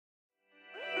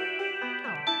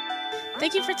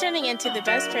Thank you for tuning in to the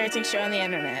best parenting show on the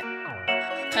internet,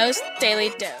 Post Daily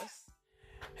Dose.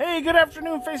 Hey, good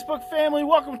afternoon, Facebook family.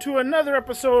 Welcome to another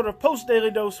episode of Post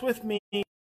Daily Dose with me,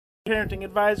 parenting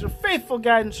advisor, faithful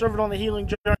guide and servant on the healing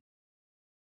journey,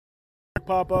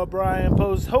 Papa Brian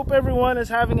Post. Hope everyone is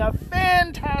having a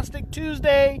fantastic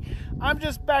Tuesday. I'm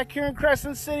just back here in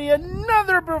Crescent City.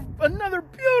 Another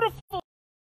beautiful.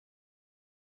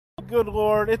 Good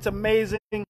Lord, it's amazing.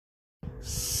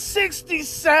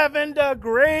 67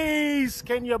 degrees.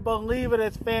 Can you believe it?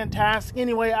 It's fantastic.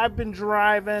 Anyway, I've been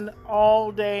driving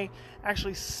all day,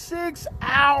 actually 6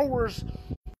 hours.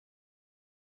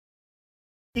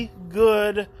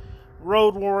 Good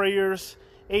road warriors,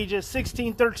 ages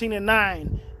 16, 13, and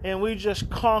 9. And we just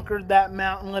conquered that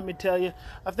mountain, let me tell you.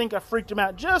 I think I freaked him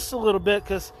out just a little bit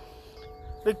because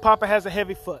Big Papa has a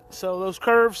heavy foot. So those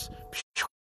curves,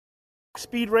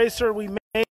 speed racer, we made.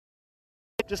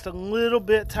 Just a little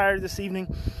bit tired this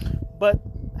evening, but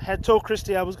had told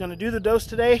Christy I was going to do the dose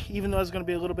today, even though I was going to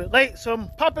be a little bit late. So I'm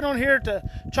popping on here to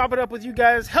chop it up with you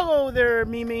guys. Hello there,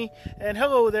 Mimi, and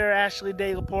hello there, Ashley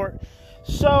Day Laporte.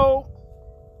 So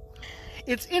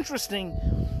it's interesting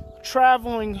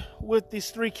traveling with these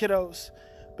three kiddos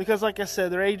because, like I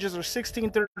said, their ages are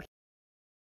 16, 13,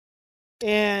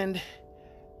 and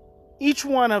each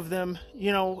one of them,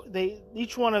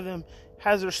 each one of them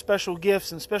has their special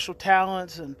gifts and special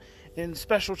talents and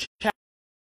special challenges.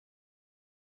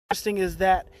 Interesting is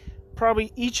that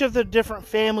probably each of the different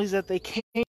families that they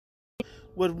came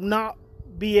would not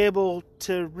be able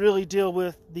to really deal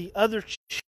with the other.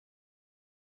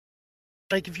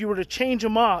 Like if you were to change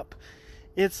them up,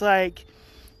 it's like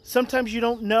sometimes you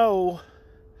don't know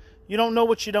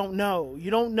what you don't know.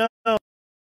 You don't know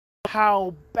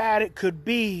how bad it could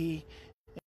be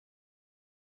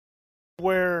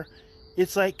where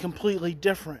it's like completely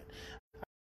different.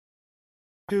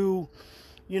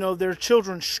 Their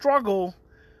children struggle,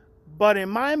 but in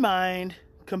my mind,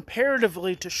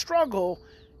 comparatively to struggle,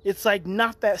 it's like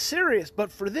not that serious. But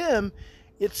for them,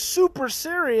 it's super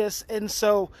serious. And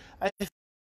so I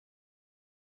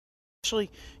actually,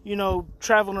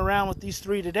 traveling around with these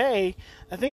three today,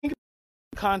 I think in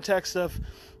the context of,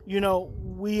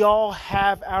 we all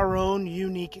have our own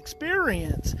unique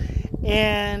experience.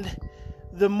 And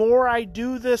the more I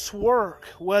do this work,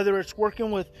 whether it's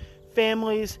working with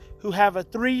families who have a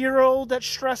 3-year-old that's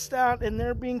stressed out and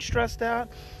they're being stressed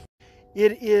out,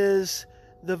 it is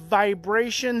the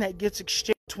vibration that gets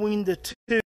exchanged between the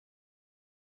two.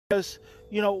 Because,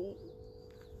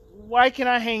 why can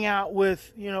I hang out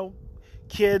with,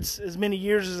 kids as many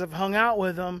years as I've hung out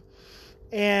with them?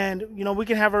 And, we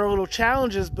can have our little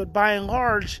challenges, but by and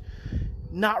large,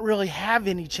 not really have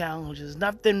any challenges,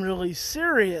 nothing really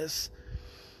serious.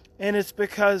 And it's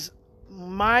because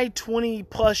my 20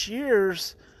 plus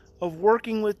years of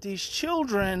working with these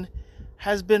children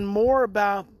has been more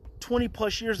about 20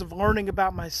 plus years of learning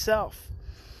about myself.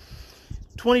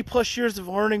 20 plus years of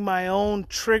learning my own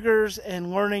triggers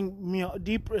and learning,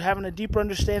 having a deeper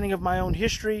understanding of my own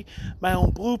history, my own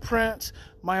blueprints,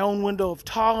 my own window of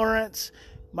tolerance,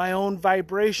 my own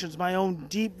vibrations, my own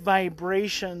deep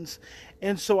vibrations.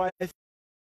 And so I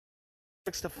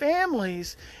to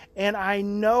families, and I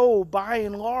know by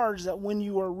and large that when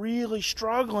you are really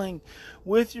struggling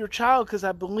with your child, because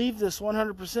I believe this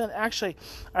 100%, actually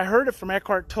I heard it from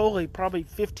Eckhart Tolle probably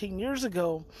 15 years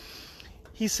ago.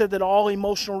 He said that all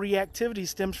emotional reactivity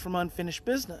stems from unfinished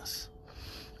business.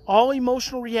 All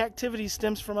emotional reactivity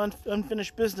stems from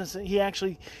unfinished business. And he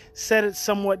actually said it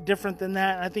somewhat different than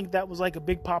that. I think that was like a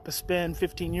Big Papa spin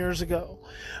 15 years ago.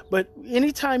 But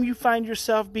anytime you find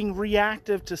yourself being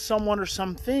reactive to someone or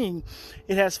something,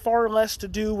 it has far less to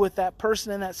do with that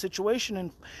person in that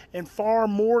situation and far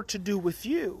more to do with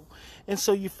you. And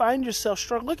so you find yourself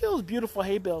struggling. Look at those beautiful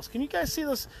hay bales. Can you guys see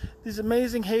these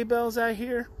amazing hay bales out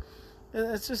here?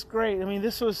 It's just great. I mean,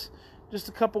 this was just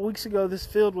a couple weeks ago. This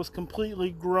field was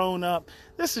completely grown up.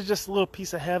 This is just a little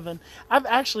piece of heaven. I've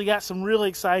actually got some really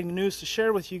exciting news to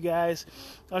share with you guys.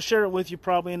 I'll share it with you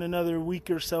probably in another week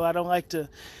or so. I don't like to,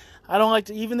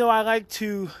 even though I like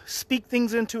to speak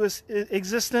things into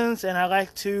existence and I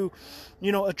like to,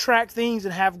 attract things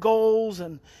and have goals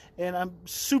and I'm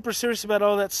super serious about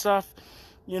all that stuff,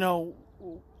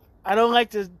 I don't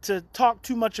like to talk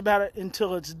too much about it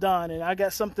until it's done. And I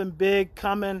got something big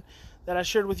coming that I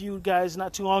shared with you guys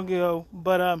not too long ago,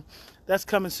 but that's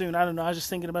coming soon. I don't know. I was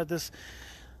just thinking about this.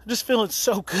 I'm just feeling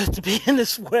so good to be in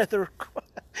this weather.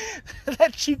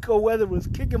 That Chico weather was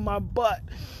kicking my butt.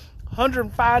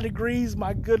 105 degrees,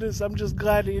 my goodness. I'm just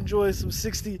glad to enjoy some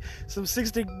 60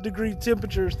 degree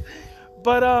temperatures.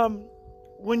 But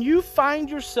when you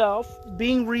find yourself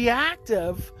being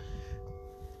reactive,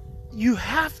 you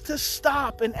have to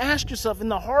stop and ask yourself.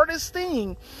 And the hardest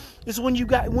thing is when you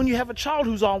have a child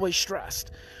who's always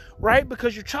stressed, right?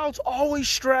 Because your child's always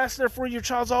stressed, therefore your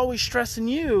child's always stressing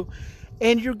you,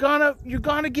 and you're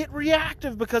gonna get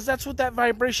reactive, because that's what that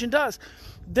vibration does.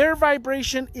 Their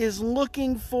vibration is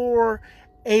looking for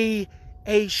a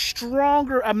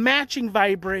matching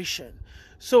vibration.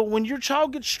 So when your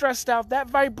child gets stressed out, that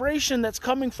vibration that's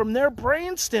coming from their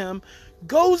brainstem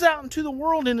goes out into the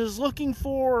world and is looking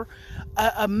for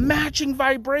a matching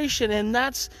vibration. And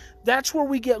that's where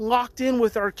we get locked in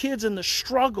with our kids in the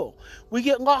struggle. We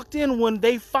get locked in when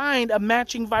they find a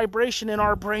matching vibration in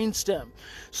our brainstem.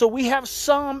 So we have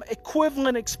some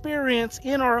equivalent experience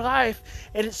in our life,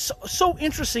 and it's so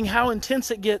interesting how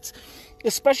intense it gets,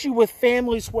 especially with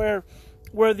families where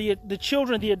the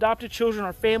children, the adopted children,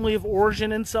 are family of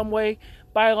origin in some way,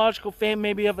 biological family,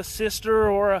 maybe of a sister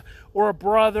or a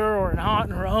brother or an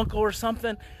aunt or uncle or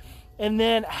something, and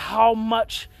then how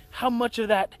much of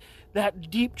that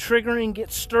deep triggering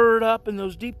gets stirred up, and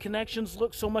those deep connections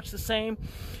look so much the same.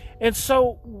 And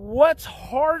so what's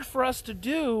hard for us to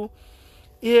do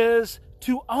is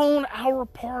to own our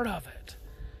part of it.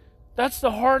 That's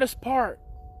the hardest part.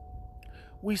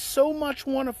 We so much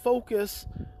want to focus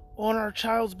on our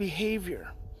child's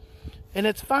behavior, and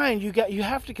it's fine. You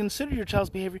have to consider your child's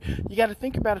behavior. You got to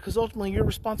think about it, because ultimately your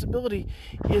responsibility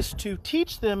is to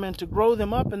teach them and to grow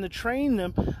them up and to train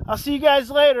them. I'll see you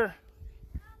guys later.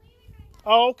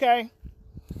 Oh, okay.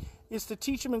 Is to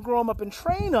teach them and grow them up and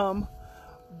train them,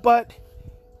 but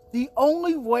the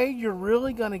only way you're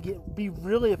really gonna be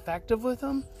really effective with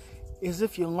them is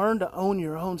if you learn to own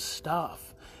your own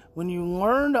stuff. When you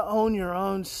learn to own your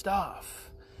own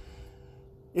stuff,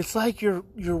 it's like you're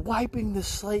wiping the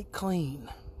slate clean.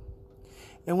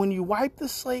 And when you wipe the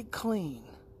slate clean,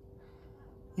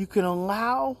 you can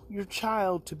allow your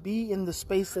child to be in the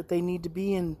space that they need to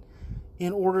be in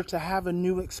order to have a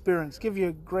new experience. Give you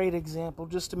a great example.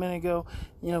 Just a minute ago,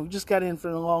 we just got in for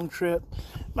a long trip.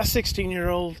 My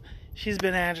 16-year-old, she's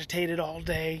been agitated all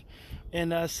day.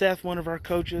 And Seth, one of our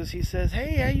coaches, he says,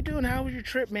 "Hey, how you doing? How was your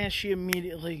trip?" Man, she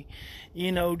immediately,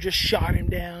 just shot him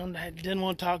down. I didn't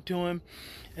want to talk to him.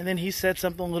 And then he said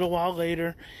something a little while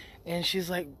later. And she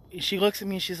looks at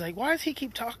me and she's like, "Why does he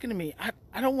keep talking to me?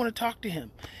 I don't want to talk to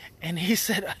him." And he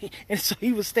said, and so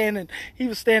he was standing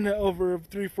over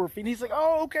 3-4 feet. And he's like,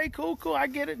 "Oh, okay, cool, I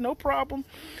get it, no problem."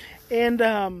 And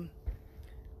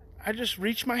I just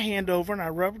reached my hand over and I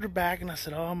rubbed her back and I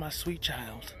said, "Oh, my sweet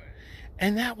child."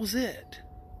 And that was it.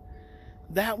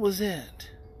 That was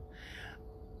it.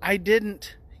 I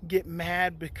didn't get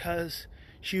mad because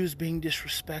she was being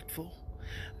disrespectful.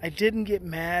 I didn't get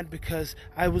mad because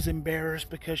I was embarrassed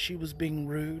because she was being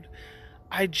rude.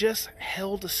 I just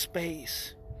held a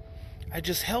space. And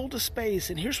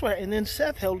then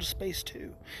Seth held a space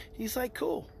too. He's like,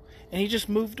 "Cool." And he just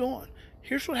moved on.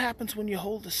 Here's what happens when you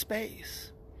hold a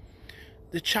space.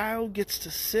 The child gets to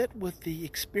sit with the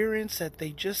experience that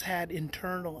they just had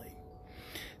internally.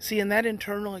 See, in that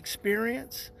internal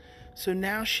experience, so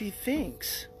now she'll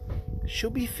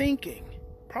be thinking,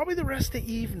 probably the rest of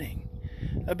the evening,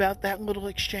 about that little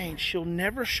exchange. She'll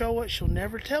never show it, she'll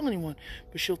never tell anyone,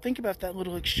 but she'll think about that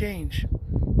little exchange.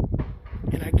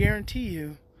 And I guarantee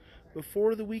you,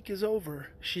 before the week is over,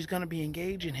 she's going to be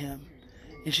engaging him,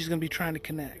 and she's going to be trying to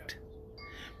connect.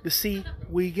 But see,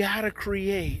 we got to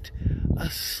create a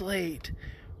slate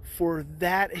for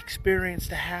that experience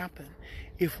to happen.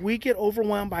 If we get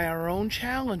overwhelmed by our own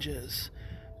challenges,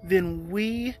 then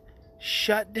we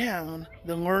shut down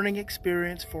the learning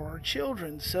experience for our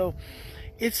children. So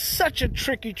it's such a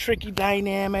tricky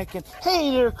dynamic. And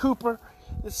hey there, Cooper.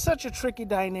 It's such a tricky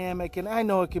dynamic, and I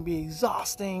know it can be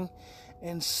exhausting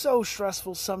and so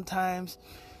stressful sometimes.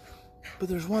 But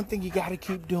there's one thing you got to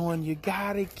keep doing. You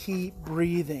got to keep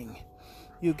breathing.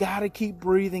 You got to keep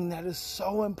breathing. That is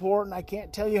so important. I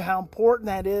can't tell you how important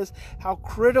that is, how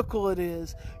critical it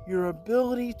is. Your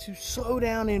ability to slow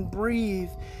down and breathe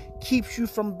keeps you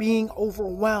from being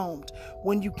overwhelmed.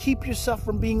 When you keep yourself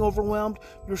from being overwhelmed,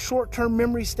 your short-term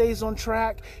memory stays on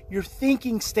track. Your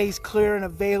thinking stays clear and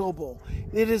available.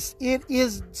 It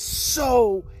is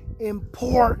so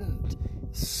important.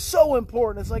 So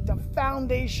important. It's like the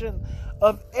foundation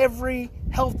of every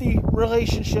healthy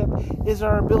relationship is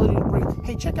our ability to breathe.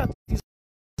 Hey, check out these.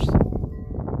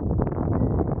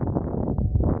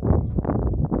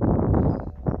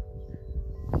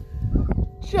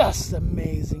 Just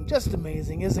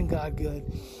amazing. Isn't God good?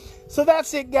 So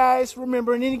that's it, guys.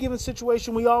 Remember, in any given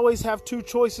situation, we always have two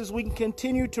choices. We can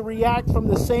continue to react from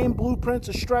the same blueprints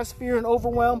of stress, fear, and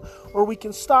overwhelm, or we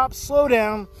can stop, slow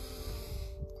down,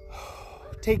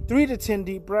 Take 3 to 10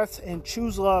 deep breaths and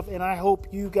choose love. And I hope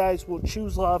you guys will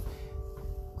choose love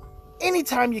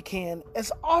anytime you can,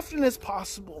 as often as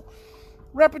possible.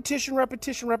 Repetition,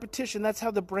 repetition, repetition. That's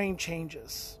how the brain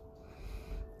changes.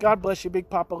 God bless you. Big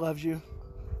Papa loves you.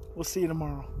 We'll see you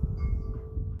tomorrow.